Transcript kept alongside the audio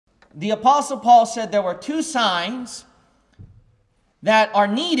the Apostle Paul said there were two signs that are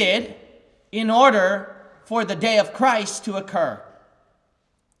needed in order for the day of Christ to occur.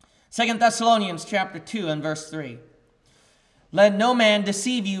 2 Thessalonians chapter 2 and verse 3. Let no man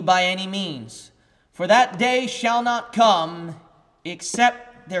deceive you by any means, for that day shall not come,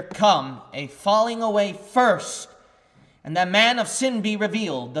 except there come a falling away first, and that man of sin be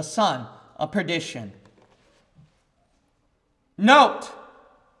revealed, the son of perdition. Note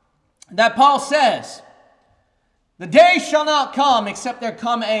that Paul says, the day shall not come except there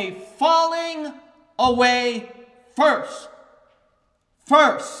come a falling away first.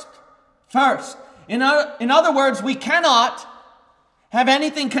 First. In other words, we cannot have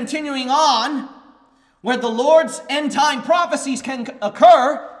anything continuing on where the Lord's end time prophecies can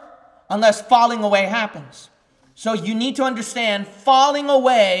occur unless falling away happens. So you need to understand, falling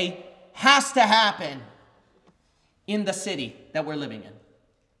away has to happen in the city that we're living in.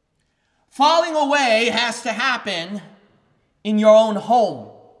 Falling away has to happen in your own home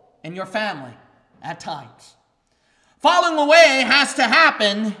and your family at times. Falling away has to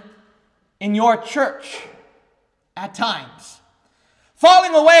happen in your church at times.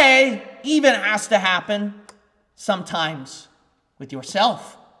 Falling away even has to happen sometimes with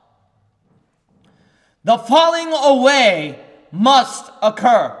yourself. The falling away must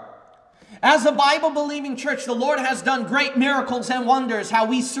occur. As a Bible-believing church, the Lord has done great miracles and wonders, how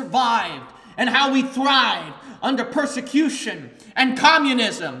we survived and how we thrived under persecution and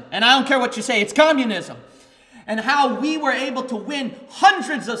communism. And I don't care what you say, it's communism. And how we were able to win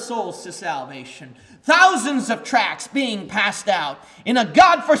hundreds of souls to salvation. Thousands of tracts being passed out in a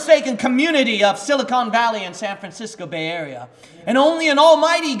God-forsaken community of Silicon Valley and San Francisco Bay Area. And only an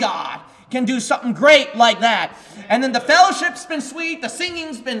almighty God can do something great like that. And then the fellowship's been sweet, the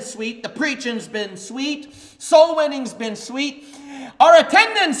singing's been sweet, the preaching's been sweet, soul winning's been sweet, our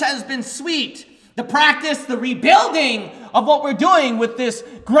attendance has been sweet. The practice, the rebuilding of what we're doing with this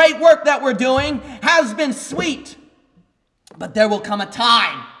great work that we're doing has been sweet. But there will come a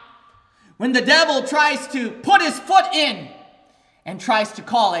time when the devil tries to put his foot in and tries to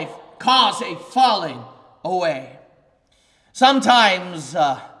cause a falling away. Sometimes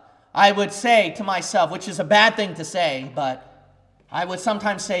I would say to myself, which is a bad thing to say, but I would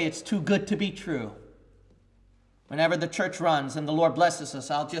sometimes say it's too good to be true. Whenever the church runs and the Lord blesses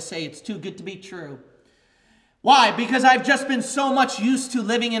us, I'll just say it's too good to be true. Why? Because I've just been so much used to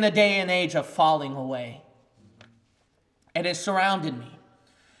living in a day and age of falling away. It has surrounded me.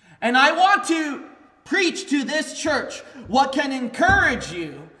 And I want to preach to this church what can encourage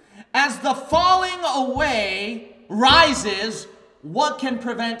you as the falling away rises. What can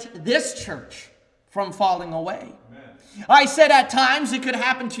prevent this church from falling away? Amen. I said at times it could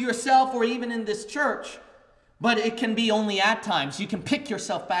happen to yourself or even in this church, but it can be only at times. You can pick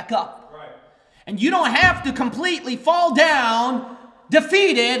yourself back up. Right. And you don't have to completely fall down,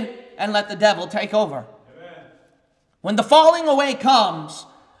 defeated, and let the devil take over. Amen. When the falling away comes,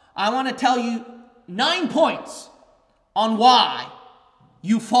 I want to tell you 9 points on why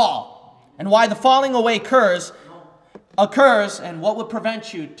you fall and why the falling away occurs and what would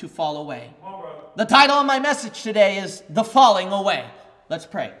prevent you to fall away. The title of my message today is The Falling Away. Let's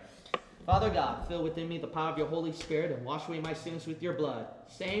pray. Father God, fill within me the power of your Holy Spirit and wash away my sins with your blood.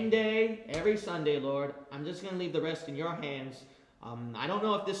 Same day, every Sunday, Lord. I'm just going to leave the rest in your hands. I don't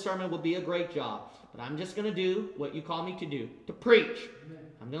know if this sermon will be a great job, but I'm just going to do what you call me to do, to preach.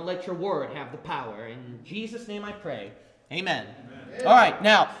 I'm going to let your word have the power. In Jesus' name I pray. Amen. Amen. All right,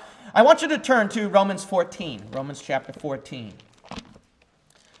 now, I want you to turn to Romans 14, Romans chapter 14.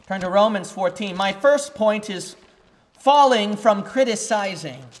 Turn to Romans 14. My first point is falling from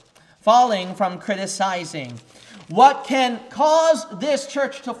criticizing. Falling from criticizing. What can cause this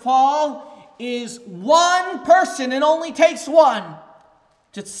church to fall is one person, it only takes one,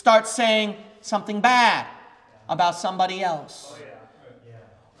 to start saying something bad about somebody else.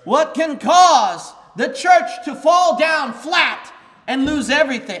 What can cause the church to fall down flat and lose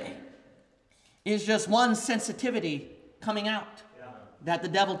everything is just one sensitivity coming out that the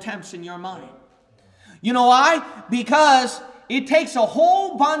devil tempts in your mind. You know why? Because it takes a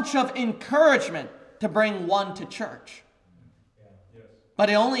whole bunch of encouragement to bring one to church. But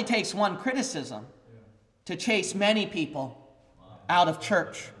it only takes one criticism to chase many people out of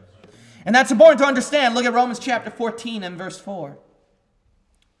church. And that's important to understand. Look at Romans chapter 14 and verse 4.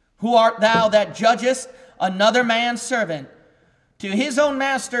 Who art thou that judgest another man's servant? To his own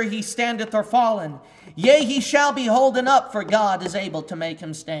master he standeth or fallen. Yea, he shall be holden up, for God is able to make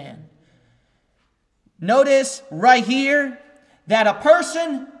him stand. Notice right here that a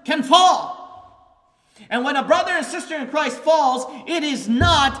person can fall. And when a brother and sister in Christ falls, it is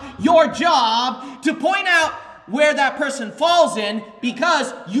not your job to point out where that person falls in,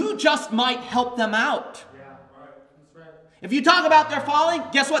 because you just might help them out. Yeah, right. That's right. If you talk about their falling,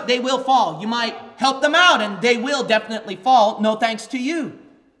 guess what? They will fall. You might help them out and they will definitely fall. No thanks to you.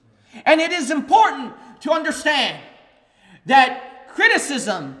 And it is important to understand that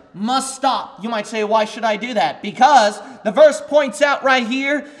criticism must stop. You might say, why should I do that? Because the verse points out right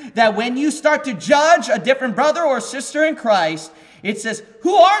here that when you start to judge a different brother or sister in Christ, it says,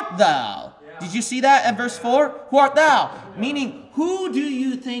 who art thou? Did you see that at verse 4? Who art thou? Meaning, who do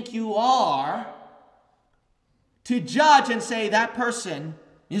you think you are to judge and say that person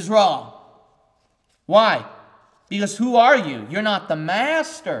is wrong? Why? Because who are you? You're not the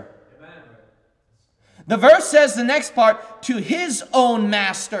master. The verse says the next part, to his own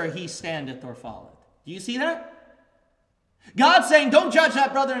master he standeth or falleth. Do you see that? God's saying, don't judge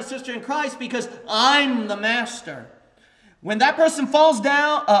that brother and sister in Christ because I'm the master. When that person falls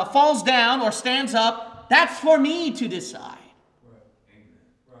down or stands up, that's for me to decide.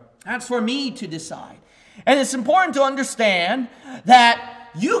 That's for me to decide. And it's important to understand that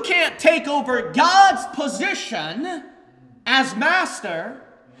you can't take over God's position as master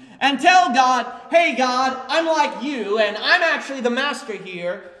and tell God, hey God, I'm like you and I'm actually the master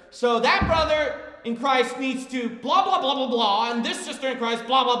here. So that brother in Christ needs to blah, blah, blah, blah, blah. And this sister in Christ,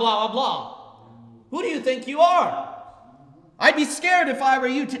 blah, blah, blah, blah, blah. Who do you think you are? I'd be scared if I were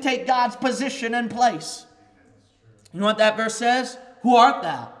you to take God's position and place. You know what that verse says? Who art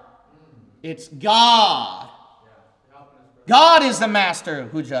thou? It's God. God is the master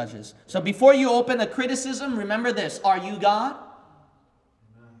who judges. So before you open a criticism, remember this. Are you God?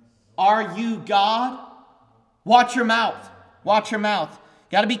 Are you God? Watch your mouth. Watch your mouth.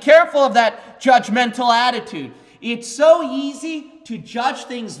 Got to be careful of that judgmental attitude. It's so easy to judge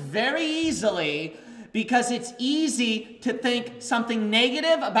things very easily because it's easy to think something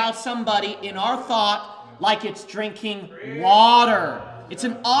negative about somebody in our thought like it's drinking water. It's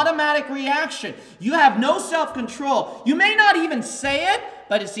an automatic reaction. You have no self-control. You may not even say it,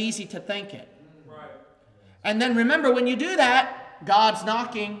 but it's easy to think it. And then remember, when you do that, God's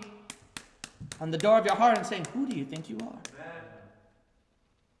knocking on the door of your heart and saying, who do you think you are?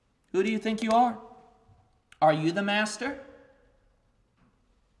 Who do you think you are? Are you the master?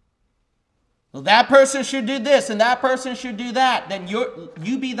 Well, that person should do this and that person should do that. Then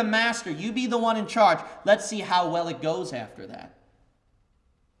you be the master. You be the one in charge. Let's see how well it goes after that.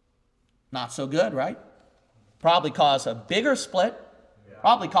 Not so good, right? Probably cause a bigger split.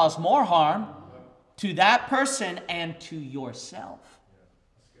 Probably cause more harm to that person and to yourself.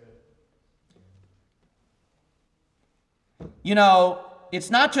 You know, it's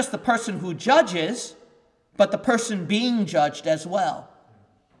not just the person who judges, but the person being judged as well.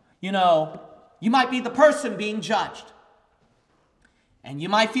 You know, you might be the person being judged. And you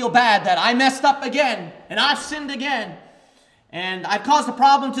might feel bad that I messed up again, and I've sinned again, and I've caused a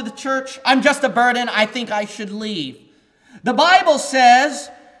problem to the church. I'm just a burden. I think I should leave. The Bible says,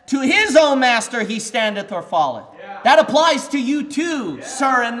 to his own master he standeth or falleth. Yeah. That applies to you too,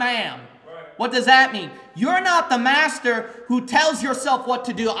 sir and ma'am. Right. What does that mean? You're not the master who tells yourself what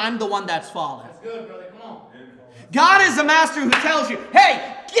to do. I'm the one that's fallen. That's good, brother. Come on. God is the master who tells you,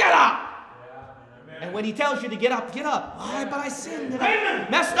 hey, get up. And when he tells you to get up, get up. Why? But I sinned and I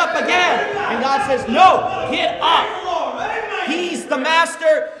messed up again. And God says, no, get up. He's the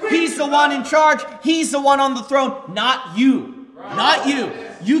master. He's the one in charge. He's the one on the throne, not you. Not you.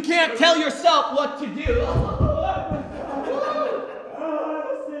 You can't tell yourself what to do.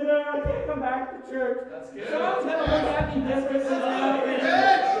 Sinner, I can't come back to church. That's good. Someone's going to look at me different.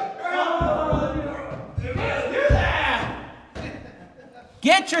 Do that.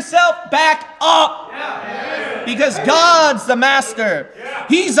 Get yourself back up. Because God's the master.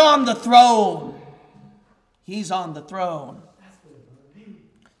 He's on the throne. He's on the throne.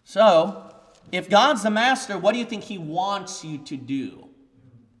 So, if God's the master, what do you think he wants you to do?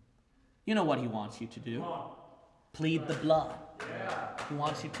 You know what he wants you to do. Plead the blood. He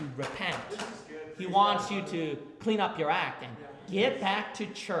wants you to repent. He wants you to clean up your act and get back to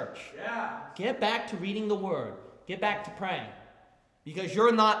church. Get back to reading the word. Get back to praying. Because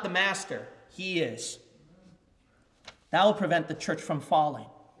you're not the master. He is. That will prevent the church from falling.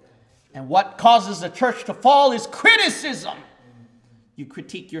 And what causes the church to fall is criticism. You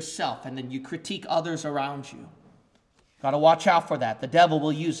critique yourself and then you critique others around you. Got to watch out for that. The devil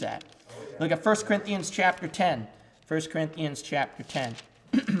will use that. Look at 1 Corinthians chapter 10. 1 Corinthians chapter 10.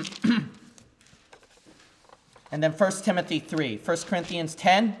 And then 1 Timothy 3. 1 Corinthians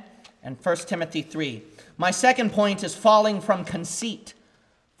 10 and 1 Timothy 3. My second point is falling from conceit.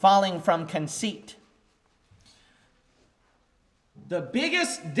 Falling from conceit. the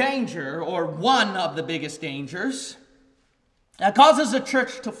biggest danger, or one of the biggest dangers, that causes a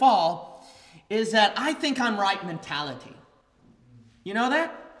church to fall is that I think I'm right mentality. You know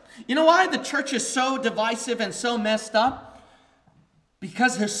that? You know why the church is so divisive and so messed up?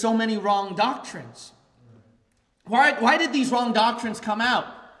 Because there's so many wrong doctrines. Why did these wrong doctrines come out?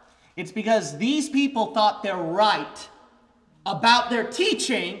 It's because these people thought they're right about their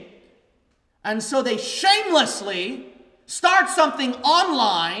teaching, and so they shamelessly start something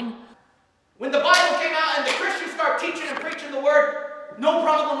online. When the Bible came out and the Christians start teaching and preaching the word, no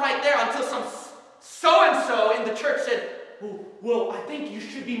problem right there, until some so-and-so in the church said, well, I think you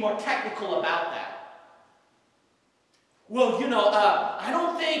should be more technical about that. Well, I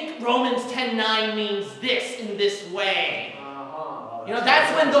don't think Romans 10:9 means this in this way.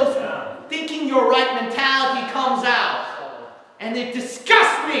 That's when those thinking you're right mentality comes out. And it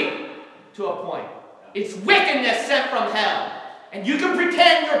disgusts me to a point. It's wickedness sent from hell. And you can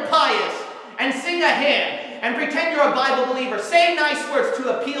pretend you're pious and sing a hymn and pretend you're a Bible believer. Say nice words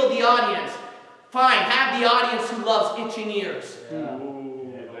to appeal the audience. Fine, have the audience who loves itching ears. Yeah.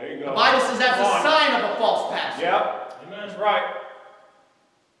 Ooh, there you go. The Bible says that's a sign of a false pastor. Yep, that's right.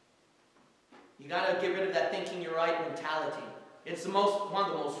 You got to get rid of that thinking you're right mentality. It's one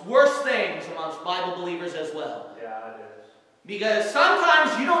of the most worst things amongst Bible believers as well. Yeah, it is. Because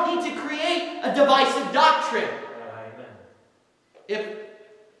sometimes you don't need to create a divisive doctrine. Amen.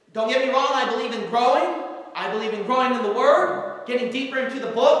 Don't get me wrong, I believe in growing. I believe in growing in the Word, getting deeper into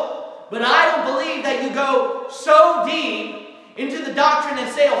the book. But I don't believe that you go so deep into the doctrine and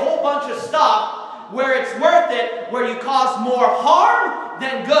say a whole bunch of stuff where it's worth it, where you cause more harm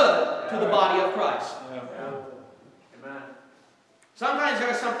than good to the body of Christ. Amen. Sometimes there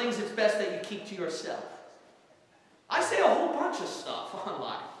are some things it's best that you keep to yourself. I say a whole bunch of stuff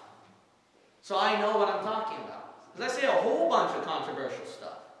online, so I know what I'm talking about. Because I say a whole bunch of controversial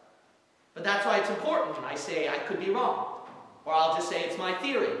stuff. But that's why it's important when I say I could be wrong. Or I'll just say it's my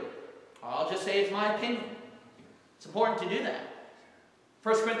theory. Or I'll just say it's my opinion. It's important to do that.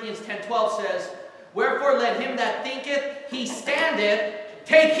 1 Corinthians 10:12 says, "Wherefore let him that thinketh he standeth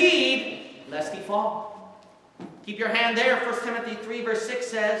take heed, lest he fall." Keep your hand there. 1 Timothy 3 verse 6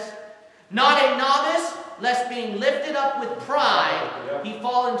 says, "Not a novice, lest being lifted up with pride, he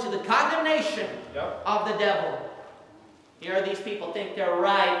fall into the condemnation of the devil." Here are these people think they're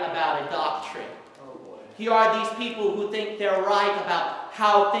right about a doctrine. Here are these people who think they're right about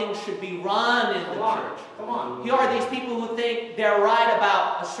how things should be run in the church. Here are these people who think they're right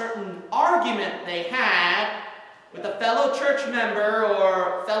about a certain argument they had with a fellow church member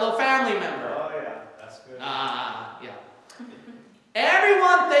or fellow family member. Oh yeah, that's good. Yeah.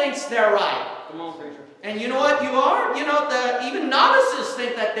 Everyone thinks they're right. Come on, preacher. And you know what you are? Even novices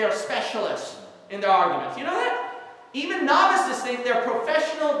think that they're specialists in their arguments. You know that? Even novices think they're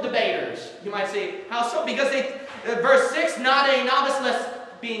professional debaters. You might say, how so? Because verse 6, "Not a novice lest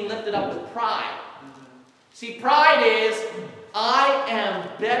being lifted up with pride." See, pride is, I am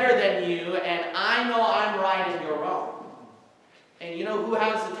better than you and I know I'm right and you're wrong. And you know who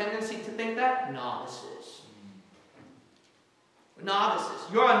has the tendency to think that? Novices. Novices.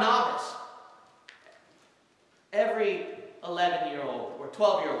 You're a novice. Every 11-year-old or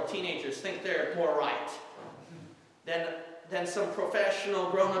 12-year-old teenagers think they're more right than some professional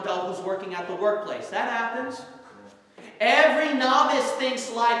grown adult who's working at the workplace. That happens. Every novice thinks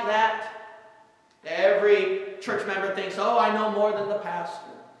like that. Every church member thinks, oh, I know more than the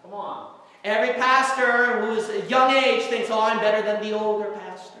pastor. Come on. Every pastor who's a young age thinks, oh, I'm better than the older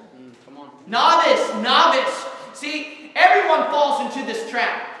pastor. Come on. Novice. See, everyone falls into this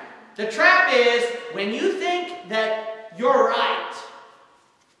trap. The trap is when you think that you're right,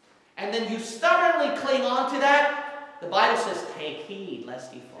 and then you stubbornly cling on to that. The Bible says, take heed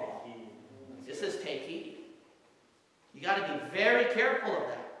lest ye fall. It says, take heed. You got to be very careful of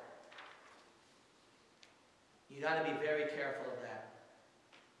that. You got to be very careful of that.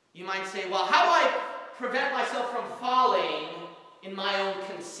 You might say, well, how do I prevent myself from falling in my own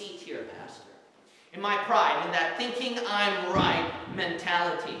conceit here, Pastor? In my pride, in that thinking I'm right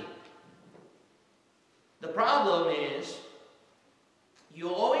mentality. The problem is,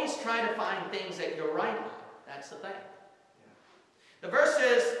 you always try to find things that you're right on. That's the thing. The verse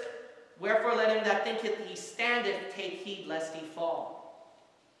says, wherefore let him that thinketh he standeth take heed lest he fall.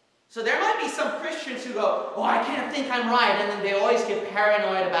 So there might be some Christians who go, oh, I can't think I'm right, and then they always get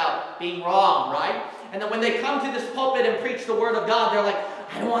paranoid about being wrong, right? And then when they come to this pulpit and preach the Word of God, they're like,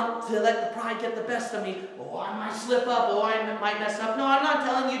 I don't want to let the pride get the best of me. Oh, I might slip up. Oh, I might mess up. No, I'm not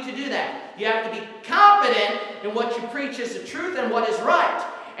telling you to do that. You have to be confident in what you preach is the truth and what is right.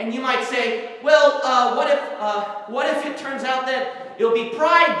 And you might say, well, what if it turns out that It'll be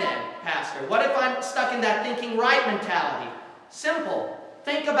pride then, Pastor. What if I'm stuck in that thinking right mentality? Simple.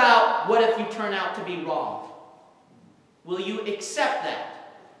 Think about what if you turn out to be wrong. Will you accept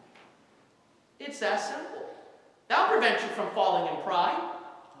that? It's that simple. That'll prevent you from falling in pride.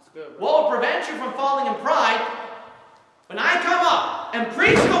 That's good, bro. What will prevent you from falling in pride? When I come up and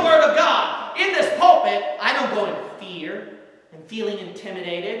preach the Word of God in this pulpit, I don't go in fear and feeling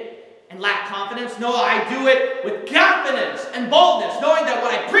intimidated and lack confidence. No, I do it with confidence and boldness, knowing that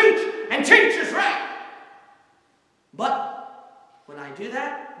what I preach and teach is right. But when I do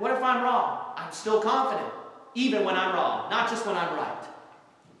that, what if I'm wrong? I'm still confident, even when I'm wrong, not just when I'm right.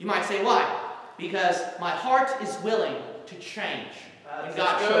 You might say, why? Because my heart is willing to change. And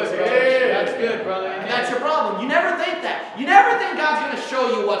God shows it. That's good, brother. And that's your problem. You never think that. You never think God's going to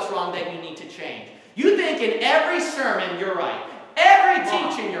show you what's wrong that you need to change. You think in every sermon you're right. Every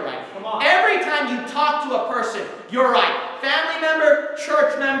teaching you're right. Every time you talk to a person, you're right. Family member,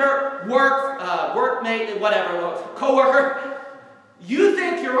 church member, workmate, whatever, co-worker. You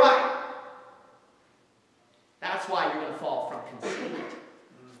think you're right. That's why you're going to fall from conceit.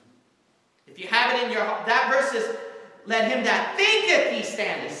 If you have it in your heart, that verse is, let him that thinketh he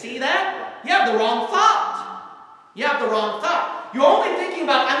standeth. See that? You have the wrong thought. You have the wrong thought. You're only thinking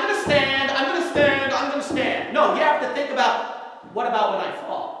about, I'm going to stand, I'm going to stand, I'm going to stand. No, you have to think about, what about when I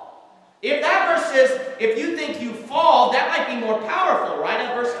fall? If that verse is, if you think you fall, that might be more powerful, right?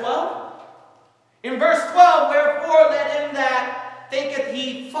 At verse 12? In verse 12, wherefore let him that thinketh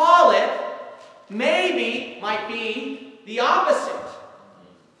he falleth, maybe might be the opposite.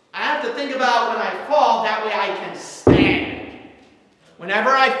 I have to think about when I fall, that way I can stand. Whenever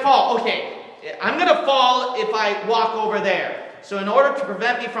I fall, okay, I'm going to fall if I walk over there. So in order to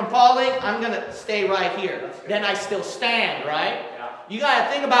prevent me from falling, I'm going to stay right here. Then I still stand, right? Yeah. You got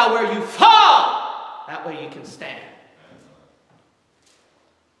to think about where you fall. That way you can stand.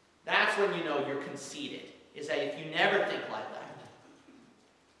 That's when you know you're conceited, is that if you never think like that.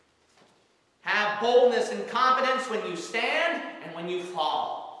 Have boldness and confidence when you stand and when you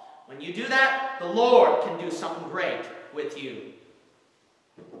fall. When you do that, the Lord can do something great with you.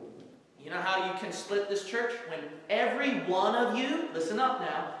 You know how you can split this church? When every one of you, listen up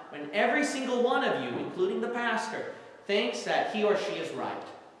now, when every single one of you, including the pastor, thinks that he or she is right.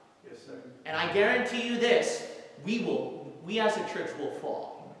 Yes, sir. And I guarantee you this, we as a church will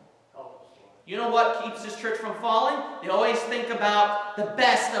fall. You know what keeps this church from falling? They always think about the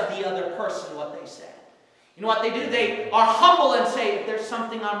best of the other person, what they said. You know what they do? They are humble and say, if there's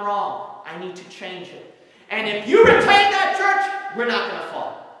something I'm wrong, I need to change it. And if you retain that church, we're not going to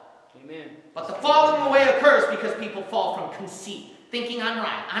fall. Amen. But the falling away occurs because people fall from conceit, thinking I'm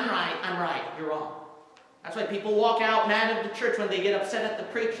right, I'm right, I'm right. You're wrong. That's why people walk out mad at the church when they get upset at the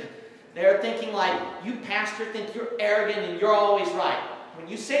preaching. They're thinking like, you pastor think you're arrogant and you're always right. When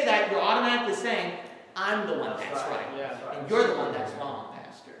you say that, you're automatically saying, I'm the one that's right. Yeah. And you're the one that's wrong,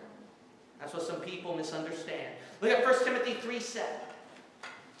 Pastor. That's what some people misunderstand. Look at 1 Timothy 3:7.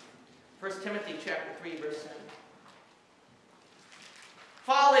 1 Timothy chapter 3, verse 7.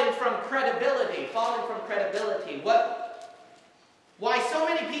 Falling from credibility. Falling from credibility. Why so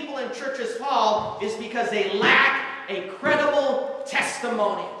many people in churches fall is because they lack a credible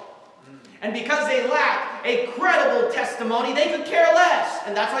testimony. And because they lack a credible testimony, they could care less.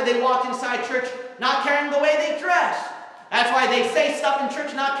 And that's why they walk inside church not caring the way they dress. That's why they say stuff in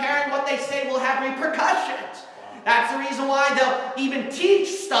church not caring what they say will have repercussions. That's the reason why they'll even teach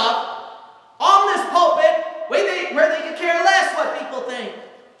stuff on this pulpit where they could care less what people think.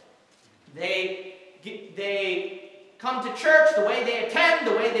 They come to church, the way they attend,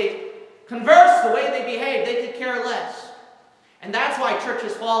 the way they converse, the way they behave, they could care less. And that's why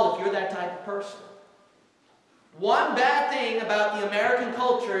churches fall if you're that type of person. One bad thing about the American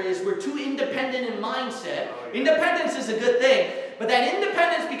culture is we're too independent in mindset. Independence is a good thing, but that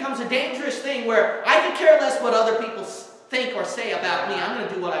independence becomes a dangerous thing where I could care less what other people think or say about me. I'm going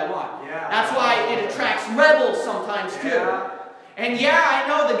to do what I want. That's why it attracts rebels sometimes too. And yeah, I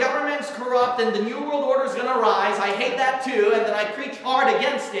know the government's corrupt and the New World Order is going to rise. I hate that too, and then I preach hard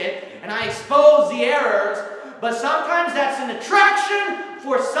against it, and I expose the errors. But sometimes that's an attraction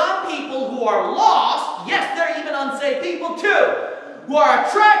for some people who are lost. Yes, they're even unsaved people too, who are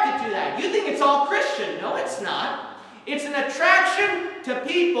attracted to that. You think it's all Christian. No, it's not. It's an attraction to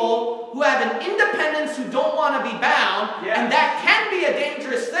people who have an independence, who don't want to be bound. Yeah. And that can be a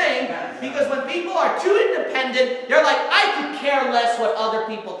dangerous thing, because when people are too independent, they're like, I could care less what other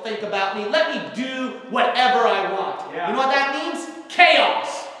people think about me. Let me do whatever I want. Yeah. You know what that means?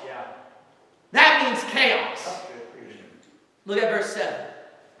 Chaos. That means chaos. Look at verse 7.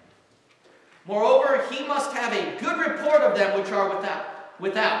 Moreover, he must have a good report of them which are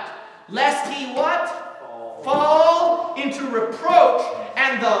without. Lest he what? Fall into reproach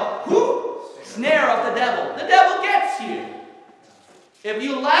and the snare of the devil. The devil gets you. If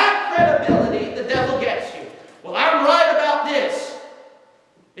you lack credibility, the devil gets you. Well, I'm right about this.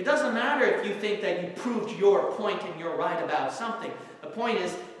 It doesn't matter if you think that you proved your point and you're right about something. The point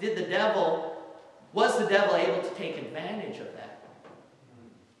is, was the devil able to take advantage of that?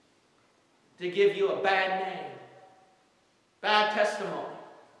 To give you a bad name, bad testimony.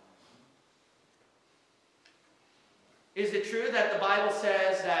 Is it true that the Bible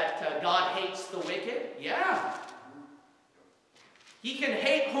says that God hates the wicked? Yeah. He can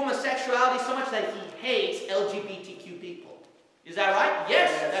hate homosexuality so much that he hates LGBTQ people. Is that right?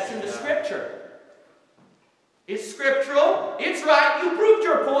 Yes, that's in the scripture. It's scriptural. It's right. You proved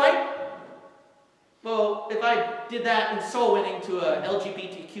your point. Well, if I did that in soul winning to a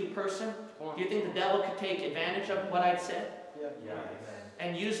LGBTQ person, do you think the devil could take advantage of what I'd said? Yeah.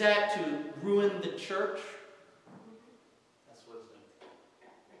 And use that to ruin the church? That's wisdom.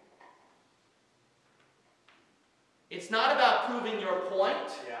 It's not about proving your point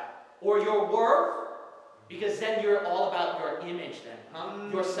or your worth, because then you're all about your image then, huh?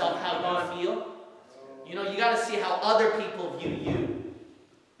 Yourself, how you feel. You know, you got to see how other people view you.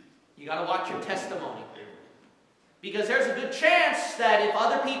 You got to watch your testimony. Because there's a good chance that if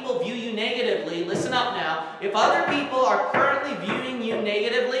other people view you negatively, listen up now, if other people are currently viewing you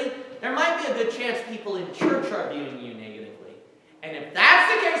negatively, there might be a good chance people in church are viewing you negatively. And if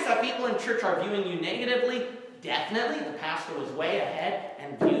that's the case, that people in church are viewing you negatively, definitely the pastor was way ahead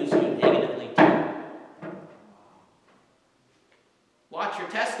and views you negatively too. Watch your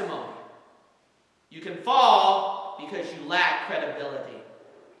testimony. You can fall because you lack credibility.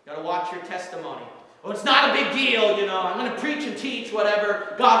 You got to watch your testimony. Well, it's not a big deal, you know. I'm going to preach and teach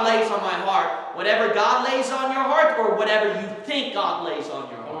whatever God lays on my heart. Whatever God lays on your heart, or whatever you think God lays on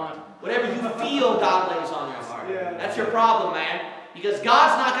your heart. Whatever you feel God lays on your heart. Yeah. That's your problem, man. Because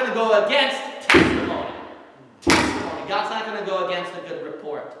God's not going to go against testimony. God's not going to go against a good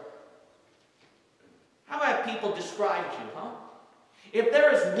report. How have people described you, huh? If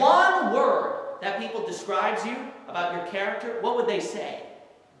there is one word that people describes you about your character, what would they say?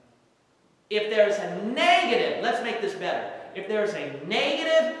 If there's a negative, let's make this better. If there's a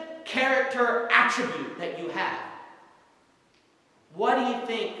negative character attribute that you have, what do you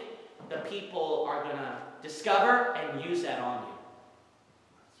think the people are going to discover and use that on you?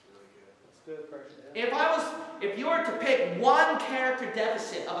 That's really good. That's good. If you were to pick one character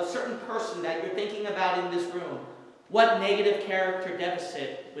deficit of a certain person that you're thinking about in this room, what negative character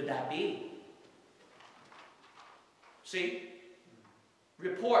deficit would that be? See?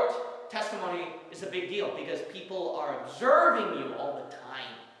 Report. Testimony is a big deal because people are observing you all the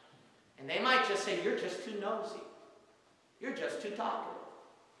time. And they might just say, you're just too nosy. You're just too talkative.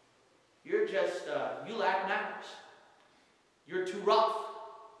 You're just, you lack manners. You're too rough.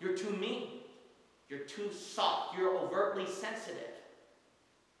 You're too mean. You're too soft. You're overtly sensitive.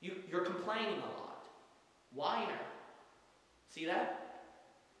 You're complaining a lot. Whiner. See that?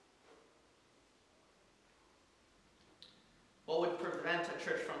 What would prevent a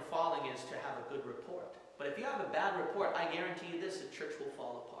church from falling is to have a good report. But if you have a bad report, I guarantee you this, the church will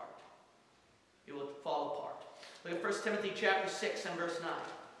fall apart. It will fall apart. Look at 1 Timothy chapter 6 and verse 9.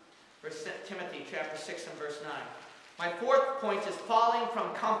 1 Timothy chapter 6 and verse 9. My fourth point is falling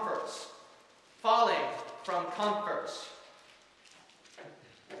from comforts. Falling from comforts.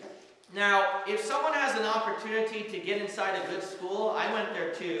 Now, if someone has an opportunity to get inside a good school, I went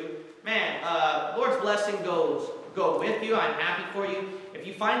there too. Man, Lord's blessing go with you. I'm happy for you. If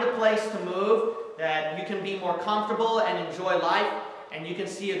you find a place to move that you can be more comfortable and enjoy life, and you can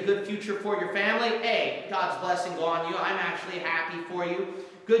see a good future for your family, hey, God's blessing go on you. I'm actually happy for you.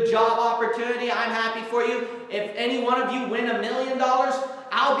 Good job opportunity, I'm happy for you. If any one of you win $1 million,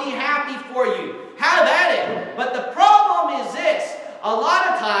 I'll be happy for you. Have at it. But the problem is this. A lot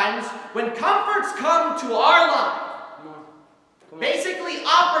of times, when comforts come to our life, basically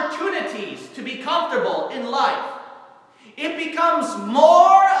opportunities to be comfortable in life, it becomes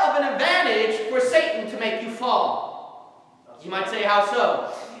more of an advantage for Satan to make you fall. You might say, how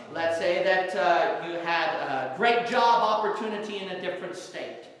so? Let's say that you had a great job opportunity in a different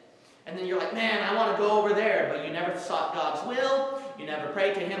state. And then you're like, man, I want to go over there. But you never sought God's will. You never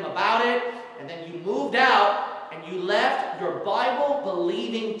prayed to Him about it. And then you moved out and you left your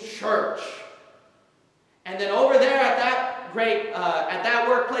Bible-believing church. And then over there at that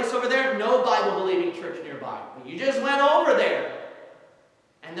workplace over there, no Bible-believing church nearby. You just went over there.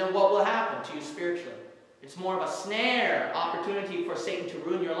 And then what will happen to you spiritually? It's more of a snare opportunity for Satan to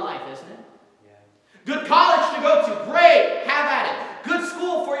ruin your life, isn't it? Good college to go to, great, have at it. Good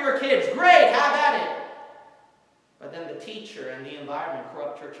school for your kids, great, have at it. But then the teacher and the environment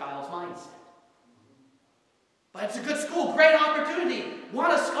corrupt your child's mindset. But it's a good school, great opportunity,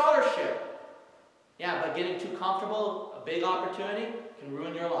 want a scholarship. Yeah, but getting too comfortable, a big opportunity, can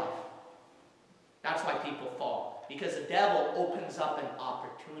ruin your life. That's why people fall. Because the devil opens up an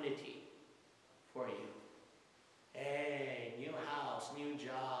opportunity for you. Hey, new house, new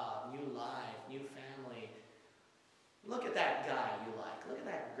job, new life, new family. Look at that guy you like. Look at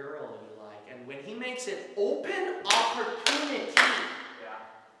that girl you like. And when he makes it open opportunity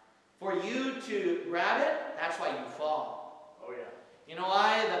for you to grab it, that's why you fall. Oh, yeah. You know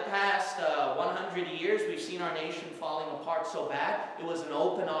why? The past 100 years we've seen our nation falling apart so bad. It was an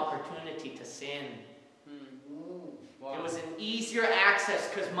open opportunity to sin. Wow. It was an easier access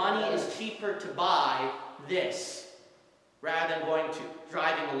because money is cheaper to buy this rather than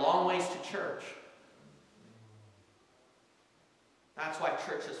driving a long ways to church. That's why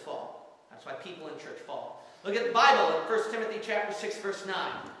churches fall. That's why people in church fall. Look at the Bible in 1 Timothy chapter 6, verse 9.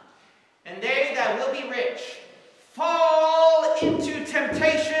 And they that will be rich fall into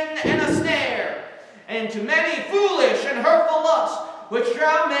temptation and a snare, and to many foolish and hurtful lusts, which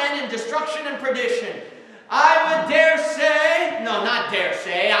drown men in destruction and perdition. I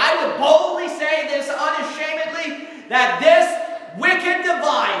would boldly say this unashamedly, that this wicked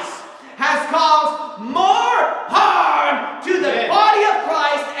device has caused more harm to the body of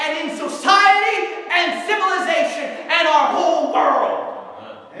Christ and in society and civilization and our whole world.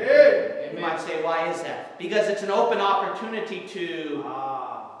 You might say, why is that? Because it's an open opportunity to...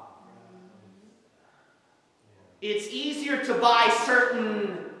 It's easier to buy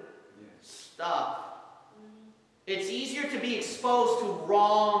certain stuff. It's easier to be exposed to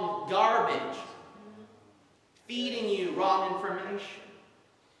wrong garbage, feeding you wrong information.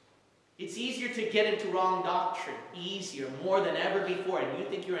 It's easier to get into wrong doctrine, easier, more than ever before. And you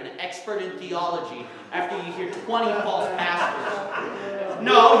think you're an expert in theology after you hear 20 false pastors.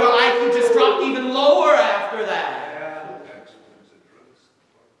 No, your IQ just dropped even lower after that.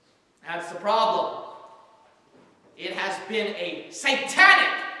 That's the problem. It has been a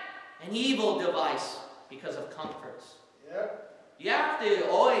satanic and evil device because of comforts. You have to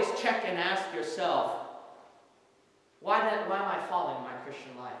always check and ask yourself, why am I falling in my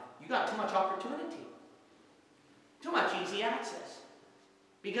Christian life? You got too much opportunity. Too much easy access.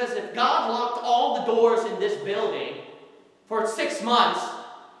 Because if God locked all the doors in this building for 6 months,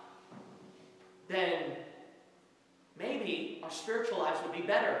 then maybe our spiritual lives would be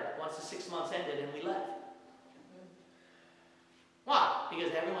better once the 6 months ended and we left. Why?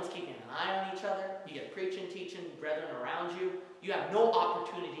 Because everyone's keeping an eye on each other. You get preaching, teaching, brethren around you. You have no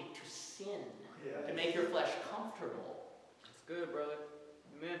opportunity to sin, to make your flesh comfortable. That's good, brother.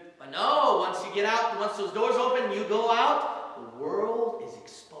 Amen. But no, once you get out, once those doors open, you go out, the world is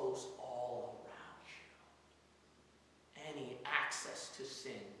exposed all around you. Any access to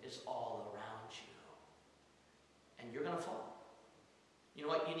sin is all around you. And you're going to fall. You know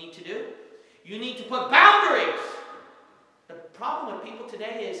what you need to do? You need to put boundaries. The problem with people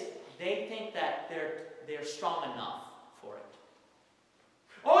today is they think that they're strong enough for it.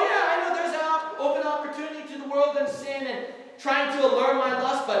 Oh yeah, I know there's an open opportunity to the world and sin and trying to allure my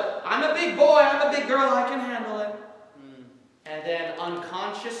lust, but I'm a big boy, I'm a big girl, I can handle it. And then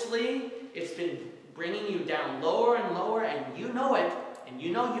unconsciously, it's been bringing you down lower and lower, and you know it, and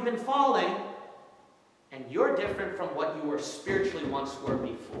you know you've been falling, and you're different from what you were spiritually once were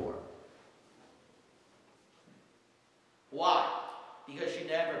before. Why? Because you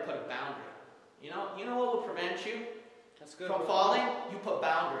never put a boundary. You know what will prevent you from falling? You put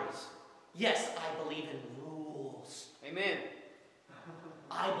boundaries. Yes, I believe in rules. Amen.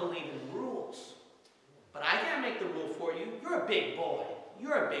 I believe in rules. But I can't make the rule for you. You're a big boy.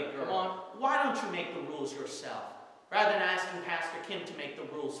 You're a big girl. Come on. Why don't you make the rules yourself? Rather than asking Pastor Kim to make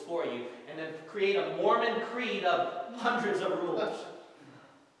the rules for you and then create a Mormon creed of hundreds of rules.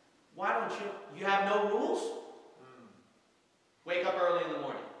 Why don't you? You have no rules? Wake up early in the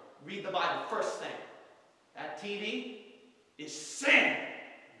morning. Read the Bible first thing. That TV is sin.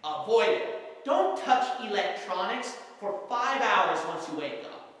 Avoid it. Don't touch electronics for 5 hours once you wake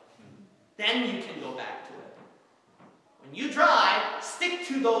up. Then you can go back to it. When you drive, stick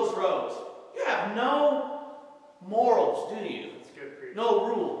to those roads. You have no morals, do you? No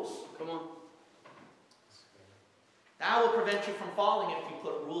rules. Come on. That will prevent you from falling if you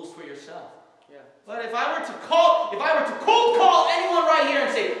put rules for yourself. Yeah. But if I were to cold call anyone right here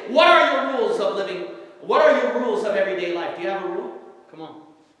and say, what are your rules of living? What are your rules of everyday life? Do you have a rule? Come on.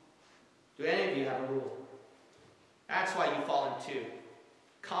 Do any of you have a rule? That's why you fall into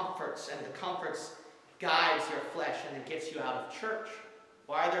comforts, and the comforts guides your flesh and it gets you out of church.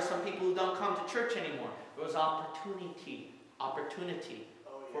 Why are there some people who don't come to church anymore? There was opportunity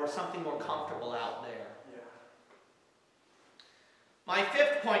for something more comfortable out there. My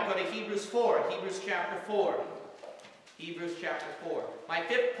fifth point, go to Hebrews 4, Hebrews chapter 4. Hebrews chapter 4. My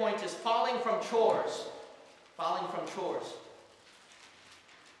fifth point is falling from chores. Falling from chores.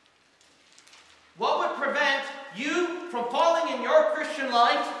 What would prevent you from falling in your Christian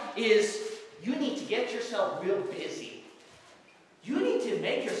life is you need to get yourself real busy. You need to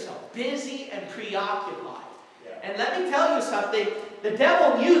make yourself busy and preoccupied. And let me tell you something, the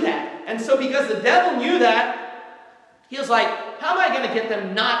devil knew that. And so because the devil knew that, he was like, how am I going to get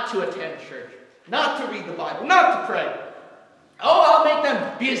them not to attend church? Not to read the Bible, not to pray. Oh, I'll make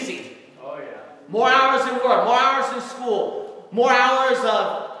them busy. Oh, yeah. More hours in work, more hours in school, more hours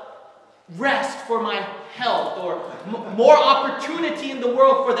of rest for my health, or more opportunity in the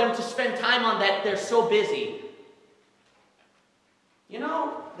world for them to spend time on that they're so busy. You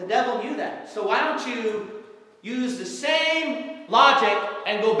know, the devil knew that. So why don't you use the same logic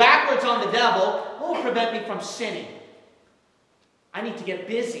and go backwards on the devil? What will prevent me from sinning? I need to get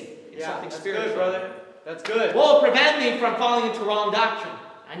busy in something spiritual. Good, brother. That's good. What will prevent me from falling into wrong doctrine?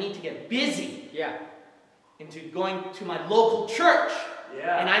 I need to get busy. Yeah. Into going to my local church.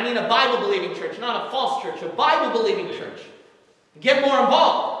 Yeah. And I mean a Bible-believing church, not a false church, a Bible-believing church. Get more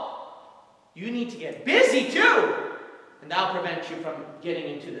involved. You need to get busy too. And that'll prevent you from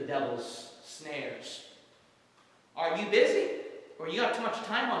getting into the devil's snares. Are you busy? Or you got too much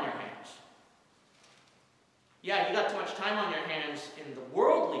time on your hands? Yeah, you got too much time on your hands in the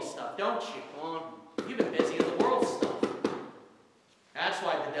worldly stuff, don't you? Come on. You've been busy in the world stuff. That's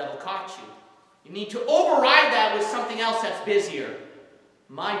why the devil caught you. You need to override that with something else that's busier.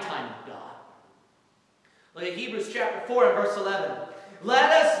 My time with God. Look at Hebrews chapter 4 and verse 11.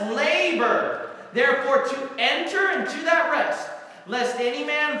 Let us labor, therefore, to enter into that rest, lest any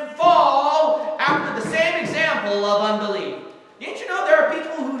man fall after the same example of unbelief. Didn't you know there are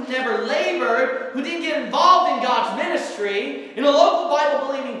people who never labored, who didn't get involved in God's ministry, in a local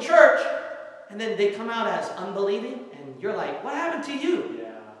Bible-believing church, and then they come out as unbelieving, and you're like, what happened to you?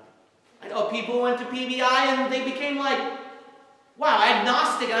 Yeah. I know people who went to PBI and they became like, wow,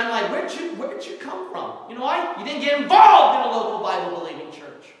 agnostic, and I'm like, where'd you come from? You know why? You didn't get involved in a local Bible-believing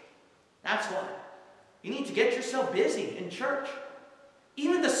church. That's why. You need to get yourself busy in church.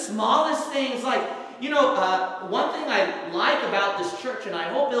 Even the smallest things like, you know, one thing I like about this church, and I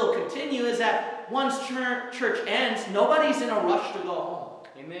hope it'll continue, is that once church ends, nobody's in a rush to go home.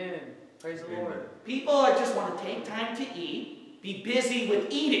 Amen. Praise the Lord. People just want to take time to eat, be busy with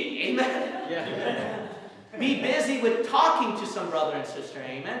eating. Amen. Yeah. Be busy with talking to some brother and sister.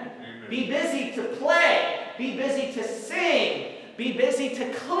 Amen. Amen. Be busy to play. Be busy to sing. Be busy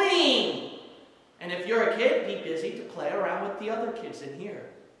to clean. And if you're a kid, be busy to play around with the other kids in here,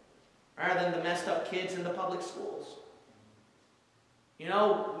 rather than the messed up kids in the public schools. You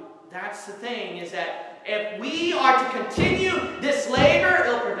know, that's the thing, is that if we are to continue this labor,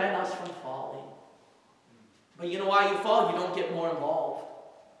 it'll prevent us from falling. But you know why you fall? You don't get more involved.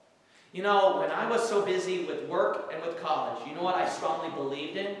 You know, when I was so busy with work and with college, you know what I strongly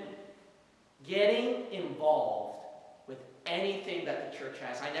believed in? Getting involved with anything that the church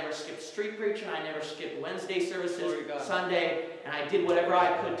has. I never skipped street preaching. I never skipped Wednesday services, Sunday, and I did whatever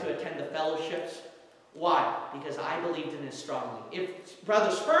I could to attend the fellowships. Why? Because I believed in it strongly. If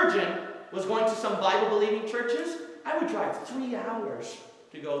Brother Spurgeon was going to some Bible-believing churches, I would drive 3 hours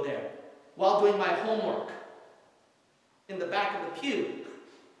to go there while doing my homework in the back of the pew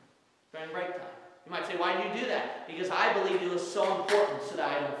during break time. You might say, why do you do that? Because I believed it was so important so that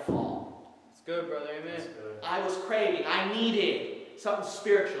I don't fall. It's good, brother. Amen. Good. I was craving. I needed something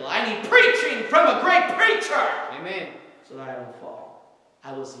spiritual. I need preaching from a great preacher. Amen. So that I don't fall.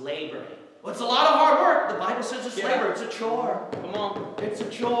 I was laboring. Well, it's a lot of hard work. The Bible says it's labor. It's a chore. Come on. It's a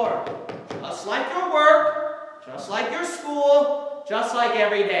chore. Just like your work, just like your school, just like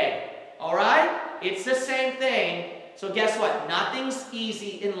every day. All right? It's the same thing. So guess what? Nothing's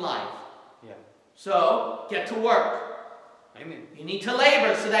easy in life. Yeah. So get to work. Amen. You need to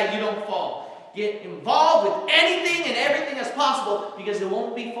labor so that you don't fall. Get involved with anything and everything as possible, because it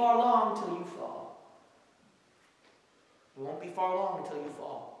won't be far long until you fall. It won't be far long until you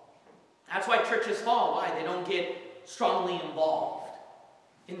fall. That's why churches fall. Why? They don't get strongly involved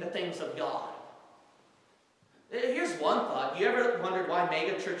in the things of God. Here's one thought. You ever wondered why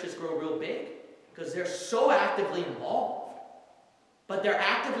mega churches grow real big? Because they're so actively involved. But they're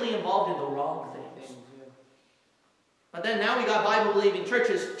actively involved in the wrong things. But then now we got Bible-believing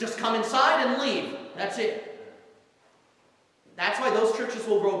churches, just come inside and leave. That's it. That's why those churches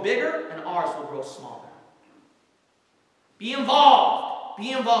will grow bigger and ours will grow smaller. Be involved.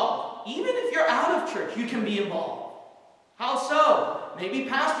 Be involved. Even if you're out of church, you can be involved. How so? Maybe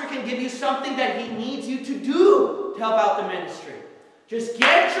pastor can give you something that he needs you to do to help out the ministry. Just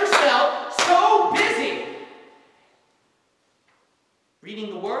get yourself so busy.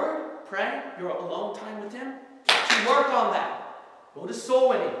 Reading the Word, pray, your alone time with Him. To work on that. Go to soul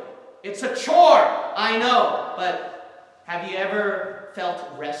winning. It's a chore, I know, but have you ever felt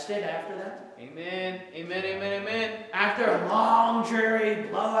rested after that? Amen. Amen. Amen. Amen. After a long, dreary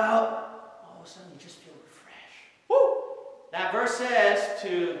blowout, all of a sudden you just feel refreshed. Woo! That verse says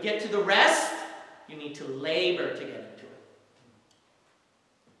to get to the rest, you need to labor to get into it.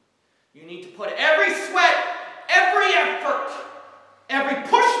 You need to put every sweat, every effort, every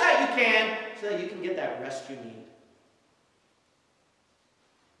push that you can so that you can get that rest you need.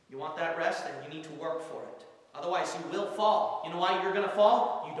 You want that rest, then you need to work for it. Otherwise, you will fall. You know why you're going to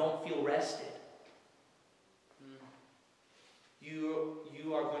fall? You don't feel rested.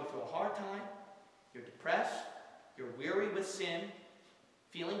 You are going through a hard time. You're depressed. You're weary with sin.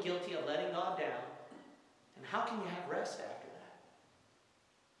 Feeling guilty of letting God down. And how can you have rest after that?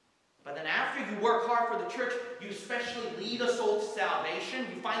 But then after you work hard for the church, you especially lead a soul to salvation.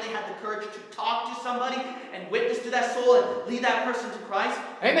 You finally have the courage to talk to somebody and witness to that soul and lead that person to Christ.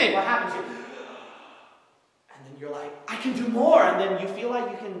 Amen. What happens? And then you're like, I can do more. And then you feel like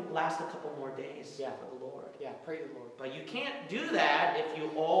you can last a couple more days for the Lord. Yeah, praise the Lord. But you can't do that if you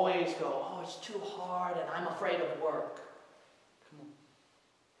always go, oh, it's too hard and I'm afraid of work. Come on.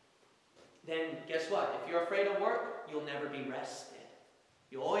 Then guess what? If you're afraid of work, you'll never be rested.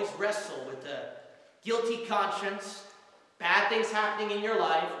 You always wrestle with the guilty conscience, bad things happening in your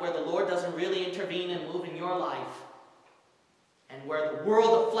life where the Lord doesn't really intervene and move in your life. And where the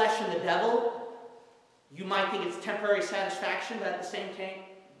world, the flesh, and the devil, you might think it's temporary satisfaction, but at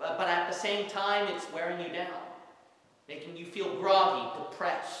the same time, it's wearing you down, making you feel groggy,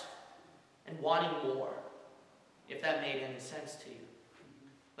 depressed, and wanting more, if that made any sense to you.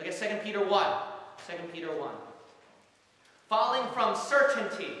 Look at 2 Peter 1. 2 Peter 1. Falling from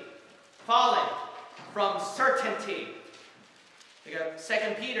certainty. Falling from certainty. We got 2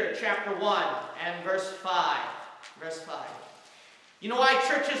 Peter chapter 1 and verse 5. Verse 5. You know why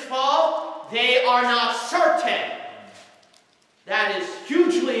churches fall? They are not certain. That is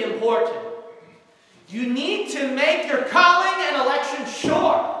hugely important. You need to make your calling and election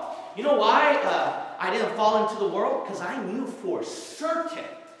sure. You know why I didn't fall into the world? Because I knew for certain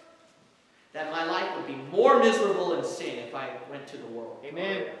that my life would be more miserable in sin if I went to the world.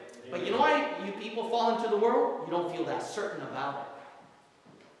 Amen. But you know why you people fall into the world? You don't feel that certain about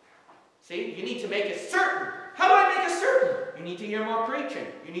it. See, you need to make it certain. How do I make it certain? You need to hear more preaching.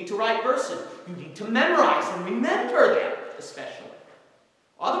 You need to write verses. You need to memorize and remember them, especially.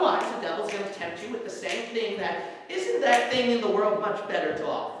 Otherwise, the devil's going to tempt you with the same thing that isn't that thing in the world much better to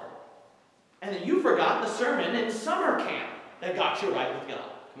offer. And then you forgot the sermon in summer camp that got you right with God.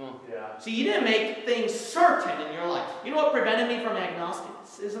 Come on. Yeah. See, you didn't make things certain in your life. You know what prevented me from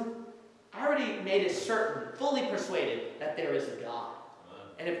agnosticism? I already made it certain, fully persuaded that there is a God.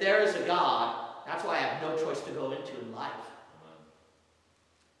 And if there is a God, that's why I have no choice to go into in life.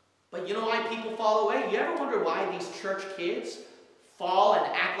 But you know why people fall away? You ever wonder why these church kids fall and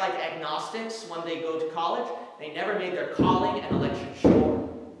act like agnostics when they go to college? They never made their calling and election sure.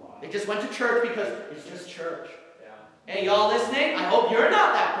 They just went to church because it's just church. Yeah. Hey, y'all listening? I hope you're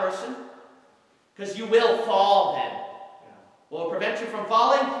not that person. Because you will fall then. Yeah. What will prevent you from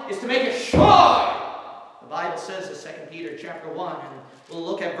falling is to make it sure. The Bible says in 2 Peter chapter 1, and we'll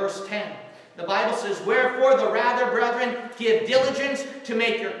look at verse 10. The Bible says, wherefore the rather, brethren, give diligence to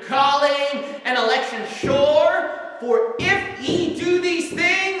make your calling and election sure. For if ye do these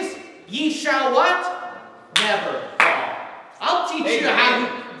things, ye shall what? Never fall. I'll teach you how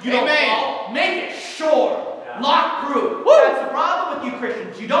you don't fall. Make it sure. Yeah. Lock-proof. That's the problem with you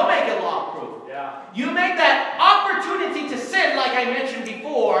Christians. You don't make it lock-proof. Yeah. You make that opportunity to sin, like I mentioned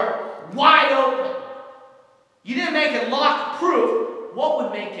before, wide open. You didn't make it lock-proof. What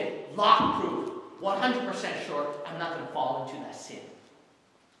would make it lock-proof? 100% sure I'm not going to fall into that sin.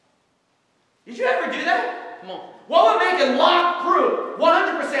 Did you ever do that? Come on. What would make it lock-proof?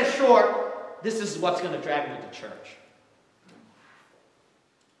 100% sure this is what's going to drag me to church.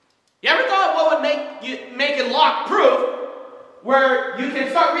 You ever thought what would make it lock-proof? Where you can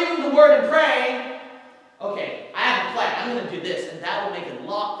start reading the Word and praying. Okay, I have a plan. I'm going to do this, and that will make it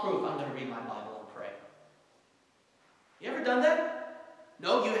lock-proof. I'm going to read my Bible and pray. You ever done that?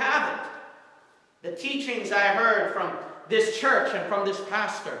 No, you haven't. The teachings I heard from this church and from this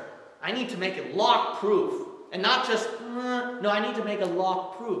pastor, I need to make it lock-proof. And not just, no, I need to make it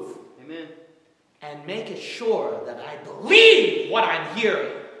lock-proof. Amen. and making sure that I believe what I'm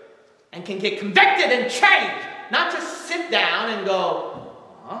hearing and can get convicted and changed. Not just sit down and go,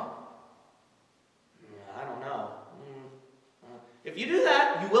 huh? I don't know. If you do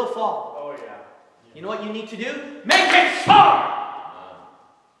that, you will fall. Oh, yeah. You know what you need to do? Make it sure!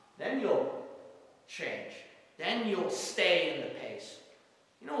 Then you'll change. Then you'll stay in the pace.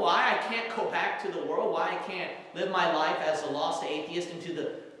 You know why I can't go back to the world? Why I can't live my life as a lost atheist into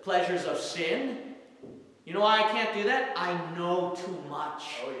the pleasures of sin? You know why I can't do that? I know too much.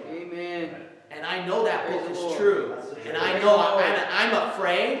 Oh, yeah. Amen. And I know that book Praise is the Lord. true. And I know I'm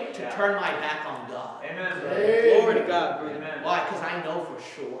afraid to Yeah. turn my back on God. Amen. Glory to God, brother. Amen. Why? Because I know for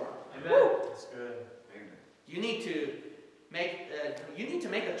sure. Amen. That's good. You need to make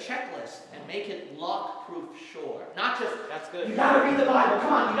a checklist and make it lock-proof sure. Not just, That's good. you gotta read the Bible.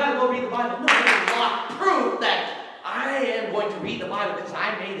 Come on, you gotta go read the Bible. No, it's lock-proof that I am going to read the Bible because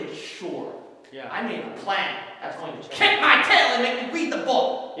I made it sure. Yeah. I made a plan that's going to kick my tail and make me read the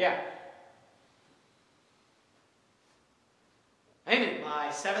book. Yeah. Amen.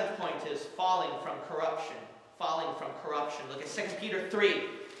 My seventh point is falling from corruption. Falling from corruption. Look at 2 Peter 3.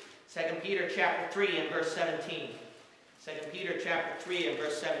 2 Peter chapter 3 and verse 17. 2 Peter chapter 3 and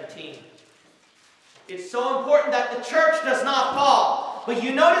verse 17. It's so important that the church does not fall. But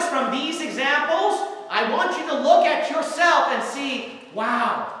you notice from these examples, I want you to look at yourself and see,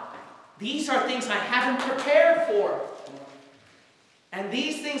 wow, these are things I haven't prepared for. And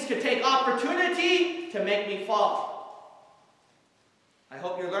these things could take opportunity to make me fall. I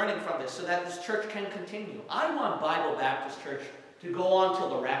hope you're learning from this so that this church can continue. I want Bible Baptist Church to go on till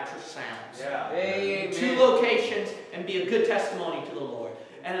the rapture sounds. Yeah. Amen. 2 locations and be a good testimony to the Lord.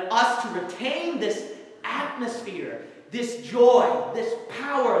 And us to retain this atmosphere, this joy, this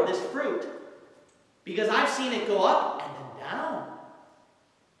power, this fruit. Because I've seen it go up and then down.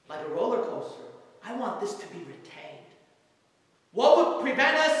 Like a roller coaster. I want this to be retained. What would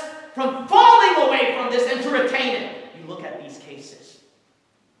prevent us from falling away from this and to retain it? You look at these cases.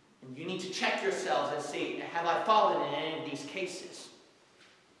 And you need to check yourselves and see, have I fallen in any of these cases?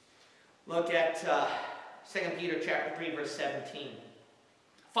 Look at 2 Peter chapter 3, verse 17.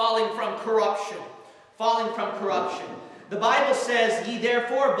 Falling from corruption. Falling from corruption. The Bible says, ye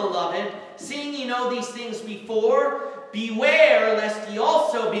therefore, beloved, seeing ye know these things before, beware lest ye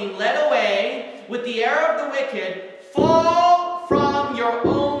also, being led away with the error of the wicked, fall from your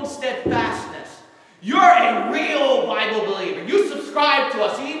own steadfastness. You're a real Bible believer. You subscribe to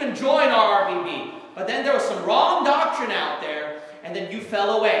us. You even join our RBB. But then there was some wrong doctrine out there, and then you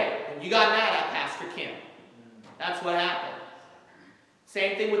fell away. And you got mad at Pastor Kim. That's what happened.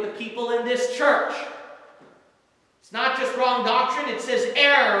 Same thing with the people in this church. It's not just wrong doctrine. It says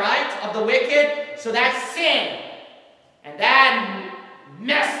error, right, of the wicked. So that's sin. And that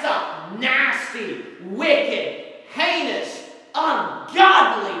messed up, nasty, wicked, heinous,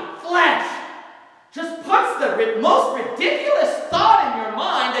 ungodly flesh just puts the most ridiculous thought in your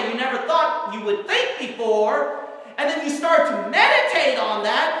mind that you never thought you would think before, and then you start to meditate on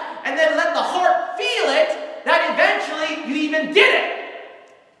that, and then let the heart feel it, that eventually you even did it.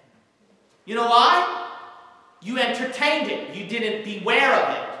 You know why? You entertained it. You didn't beware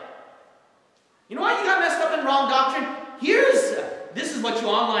of it. You know why you got messed up in wrong doctrine? This is what you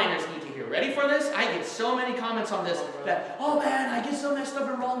onliners need to hear. Ready for this? I get so many comments on this that, oh man, I get so messed up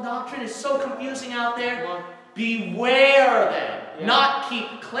in wrong doctrine. It's so confusing out there. Beware them. Yeah. Not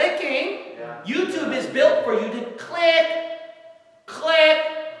keep clicking. Yeah. YouTube is built for you to click, click,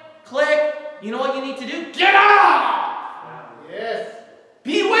 click. You know what you need to do? Get out! Yes.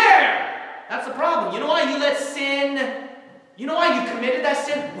 Beware! That's the problem. You know why you let sin, you know why you committed that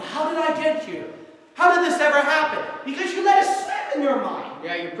sin? Well, how did I get here? How did this ever happen? Because you let it swim in your mind.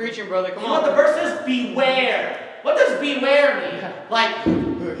 Yeah, you're preaching, brother. Come You know on. what the verse says? Beware. What does beware mean? Like,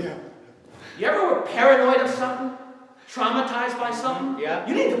 you ever were paranoid of something? Traumatized by something? Yeah.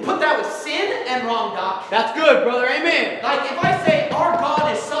 You need to put that with sin and wrong doctrine. That's good, brother. Amen. Like, if I say our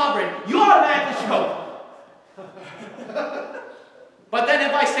God is sovereign, you automatically go. But then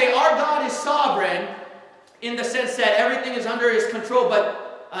if I say our God is sovereign, in the sense that everything is under his control, but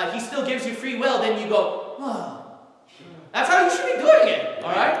he still gives you free will, then you go, oh. That's how you should be doing it,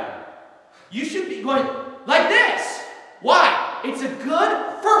 all right? You should be going like this. Why? It's a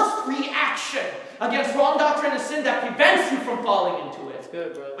good first reaction against wrong doctrine and sin that prevents you from falling into it. That's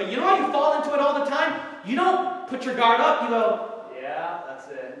good, brother. But you know how you fall into it all the time? You don't put your guard up, you go, Yeah, that's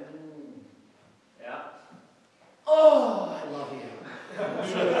it. Yeah. oh, I love you.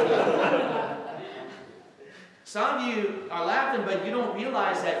 Some of you are laughing, but you don't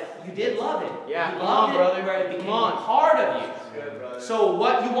realize that you did love it. Yeah, you come loved on, it brother. where it became Come on. a part of you. Good, brother. So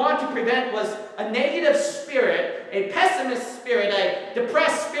what you want to prevent was a negative spirit, a pessimist spirit, a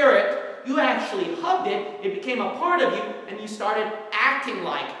depressed spirit. You actually hugged it, it became a part of you, and you started acting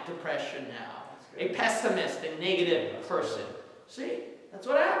like depression now. A pessimist, a negative person. See? That's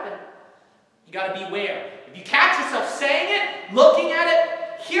what happened. You got to beware. If you catch yourself saying it, looking at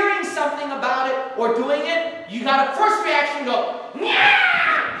it, hearing something about it, or doing it, you got a first reaction go,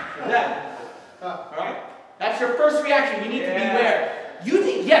 "Nyah!" That. Alright? That's your first reaction. You need to beware. You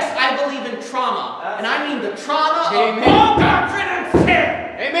think, yes, I believe in trauma. And I mean the trauma of all doctrine and sin.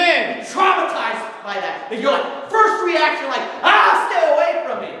 Amen. You're traumatized by that. But you're like, first reaction, like, stay away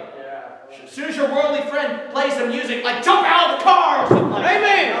from me. Yeah. As soon as your worldly friend plays some music, like, jump out of the car or something like that.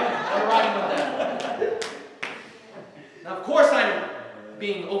 Amen. I'm riding with that. Now, of course, I'm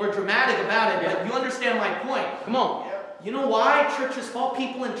being over dramatic about it, but you understand my point. Come on. You know why churches fall?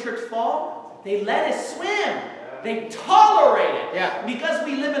 People in church fall? They let it swim. They tolerate it. Yeah. Because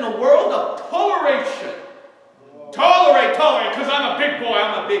we live in a world of toleration. Tolerate, because I'm a big boy,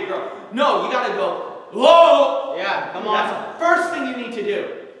 I'm a big girl. No, you got to go, whoa. Yeah, come That's on. the first thing you need to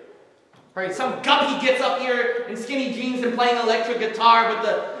do. Right, some guppy gets up here in skinny jeans and playing electric guitar with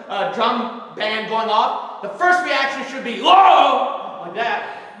the drum band going off. The first reaction should be, whoa, like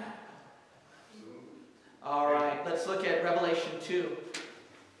that. All right, let's look at Revelation 2.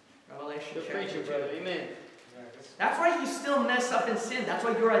 Revelation The chapter preacher, 2. brother. Amen. That's why you still mess up in sin. That's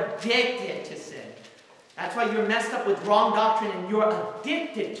why you're addicted to sin. That's why you're messed up with wrong doctrine and you're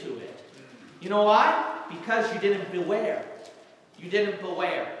addicted to it. You know why? Because you didn't beware. You didn't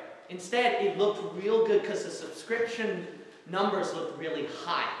beware. Instead, it looked real good because the subscription numbers looked really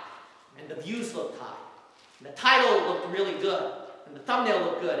high. And the views looked high. And the title looked really good. And the thumbnail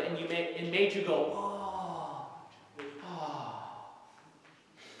looked good. And it made you go, oh.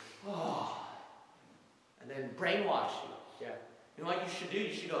 And then brainwash you. Yeah. You know what you should do?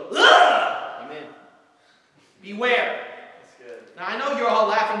 You should go, ugh! Amen. Beware. That's good. Now, I know you're all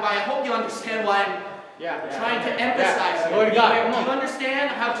laughing, but I hope you understand why I'm trying to emphasize Glory to it. God. Beware. Come Do on. you understand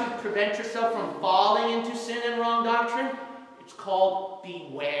how to prevent yourself from falling into sin and wrong doctrine? It's called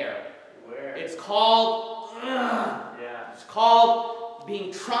beware. Where? It's called, Yeah. it's called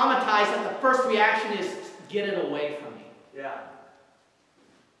being traumatized, and the first reaction is, get it away from me. Yeah.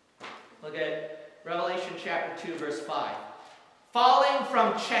 Look at Revelation chapter 2, verse 5. Falling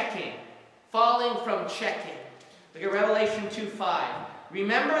from checking. Falling from checking. Look at Revelation 2:5.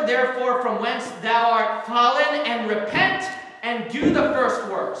 Remember therefore from whence thou art fallen, and repent, and do the first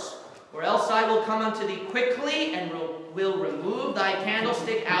works. Or else I will come unto thee quickly, and will remove thy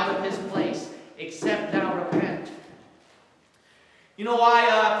candlestick out of his place, except thou repent. You know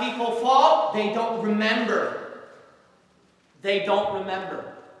why people fall? They don't remember. They don't remember.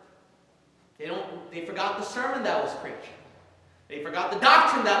 They forgot the sermon that was preached. They forgot the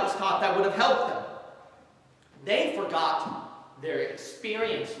doctrine that was taught that would have helped them. They forgot their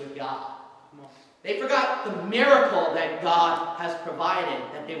experience with God. They forgot the miracle that God has provided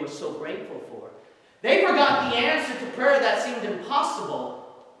that they were so grateful for. They forgot the answer to prayer that seemed impossible.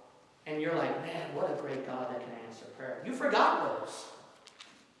 And you're like, man, what a great God that can answer prayer. You forgot those.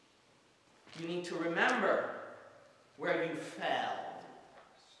 You need to remember where you fell.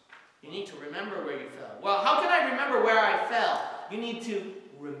 You need to remember where you fell. Well, how can I remember where I fell? You need to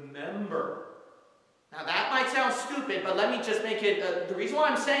remember. Now that might sound stupid, but let me just make it, the reason why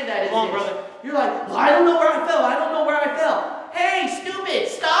I'm saying that is Come on, brother. You're like, well, I don't know where I fell. I don't know where I fell. Hey, stupid,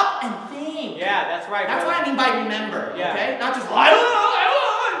 stop and think. Yeah, that's right, That's brother. what I mean by remember, Yeah. okay? Not just, I don't know.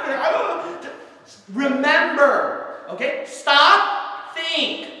 Remember, okay? Stop,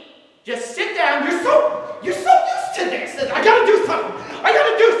 think. Just sit down. You're so used to this. I gotta do something.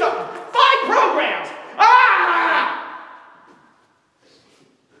 5 programs.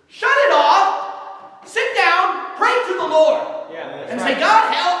 Shut it off. Sit down. Pray to the Lord. Yeah, And say,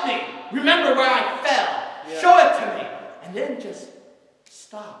 God, help me. Remember where I fell. Yeah. Show it to me. And then just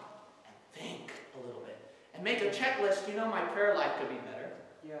stop and think a little bit. And make a checklist. You know, my prayer life could be better.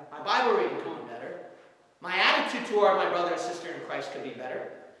 Yeah. My Bible reading could be better. My attitude toward my brother and sister in Christ could be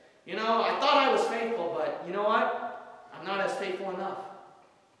better. You know, I thought I was faithful, but you know what? I'm not as faithful enough.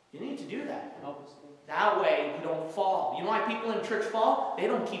 You need to do that. That way you don't fall. You know why people in church fall? They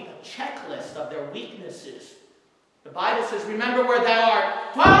don't keep a checklist of their weaknesses. The Bible says, remember where thou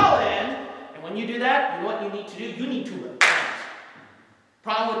art fallen. And when you do that, you know what you need to do? You need to repent.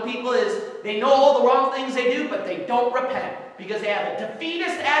 Problem with people is they know all the wrong things they do, but they don't repent. Because they have a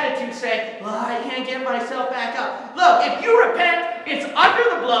defeatist attitude saying, well, I can't get myself back up. Look, if you repent, it's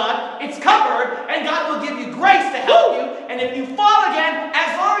under the blood, it's covered, and God will give you grace to help you, And if you fall again,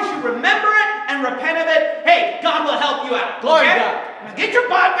 as long as you remember it and repent of it, hey, God will help you out. Glory to Okay? God. Now get your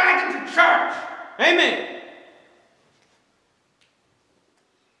butt back into church. Amen.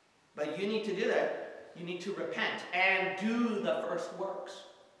 But you need to do that. You need to repent and do the first works.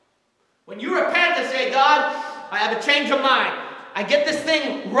 When you repent and say, God, I have a change of mind. I get this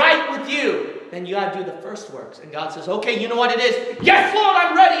thing right with you. Then you got to do the first works. And God says, okay, you know what it is? Yes, Lord,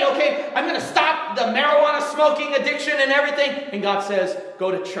 I'm ready. Okay, I'm going to stop the marijuana smoking addiction and everything. And God says,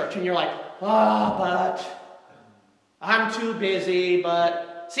 go to church. And you're like, but I'm too busy.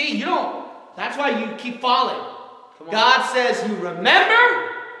 But see, you don't. That's why you keep falling. God says you remember,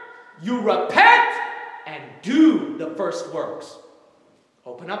 you repent, and do the first works.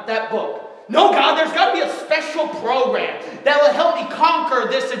 Open up that book. No, God, there's got to be a special program that will help me conquer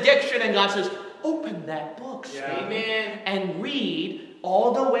this addiction. And God says, open that book, Amen. and read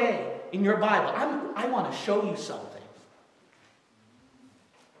all the way in your Bible. I want to show you something.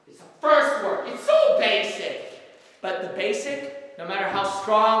 It's the first work. It's so basic. But the basic, no matter how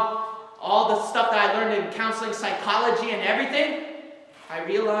strong, all the stuff that I learned in counseling, psychology, and everything, I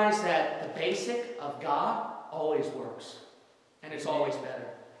realized that the basic of God always works. And it's always better.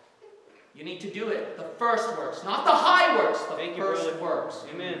 You need to do it. The first works. Not the high works. The first works.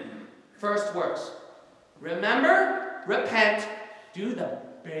 Amen. First works. Remember, repent, do the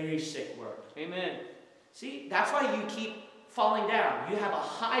basic work. Amen. See, that's why you keep falling down. You have a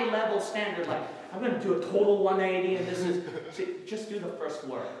high level standard like, I'm going to do a total 180 and this is... See, just do the first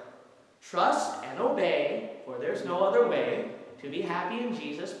work. Trust and obey, for there's no other way to be happy in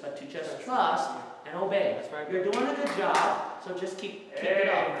Jesus but to just trust and obey. That's right. You're doing a good job, so just keep it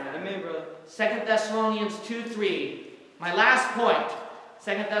up. Amen, brother. 2 Thessalonians 2:3. My last point.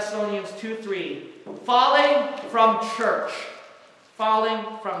 2 Thessalonians 2:3. Falling from church. Falling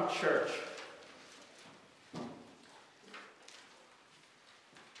from church.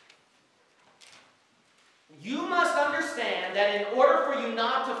 You must understand that in order for you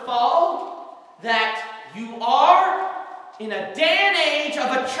not to fall, that you are in a day and age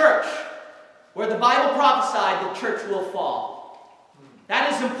of a church where the Bible prophesied the church will fall.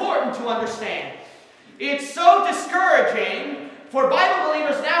 That is important to understand. It's so discouraging for Bible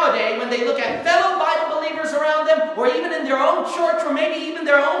believers nowadays when they look at fellow Bible believers around them, or even in their own church, or maybe even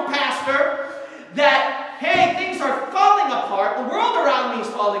their own pastor, that, hey, things are falling apart, the world around me is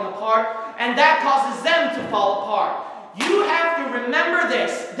falling apart, and that causes them to fall apart. You have to remember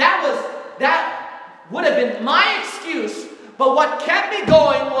this. That would have been my excuse, but what kept me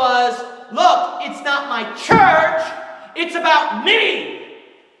going was, look, it's not my church, it's about me.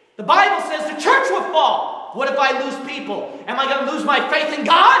 The Bible says the church will fall. What if I lose people? Am I going to lose my faith in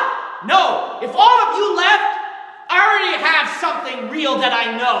God? No. If all of you left, I already have something real that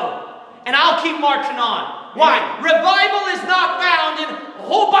I know. And I'll keep marching on. Why? Revival is not found in a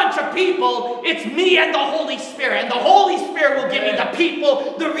whole bunch of people. It's me and the Holy Spirit. And the Holy Spirit will give me the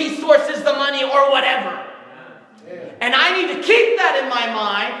people, the resources, the money, or whatever. And I need to keep that in my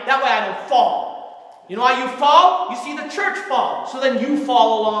mind. That way I don't fall. You know why you fall? You see the church fall. So then you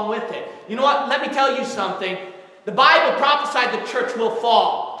fall along with it. You know what? Let me tell you something. The Bible prophesied the church will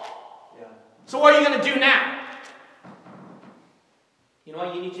fall. So what are you going to do now? You know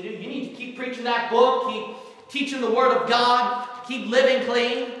what you need to do? You need to keep preaching that book. Keep teaching the Word of God. Keep living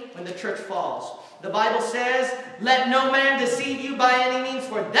clean when the church falls. The Bible says, let no man deceive you by any means,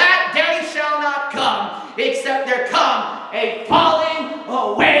 for that day shall not come, except there come a falling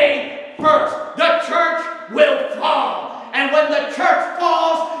away first. The church will fall. And when the church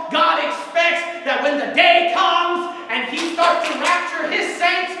falls, God expects that when the day comes and He starts to rapture His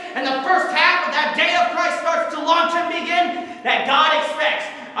saints, and the first half of that day of Christ starts to launch and begin, that God expects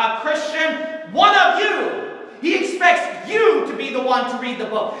a Christian, one of you, He expects you to be the one to read the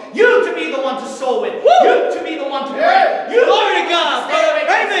book. You to be the one to sow it. You to be the one to pray. You Glory to God. stay away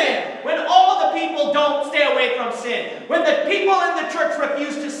from Amen. sin. When all the people don't stay away from sin. When the people in the church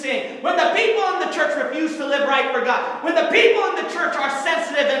refuse to sing. When the people in the church refuse to live right for God. When the people in the church are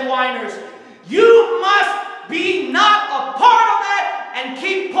sensitive and whiners. You must be not a part of that and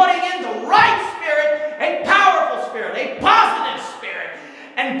keep putting in the right spirit, a powerful spirit, a positive spirit,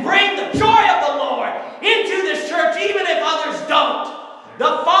 and bring the joy of the Lord into this church, even if others don't.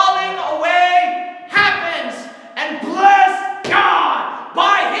 The falling away happens, and bless God,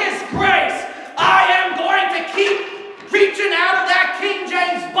 by His grace, I am going to keep preaching out of that King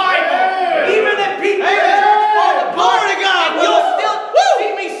James Bible, even if people in the church fall apart. Glory to God, And you'll still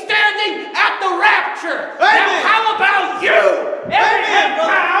see me standing at the rapture. Now, how about you? Every head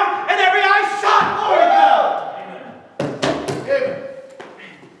bowed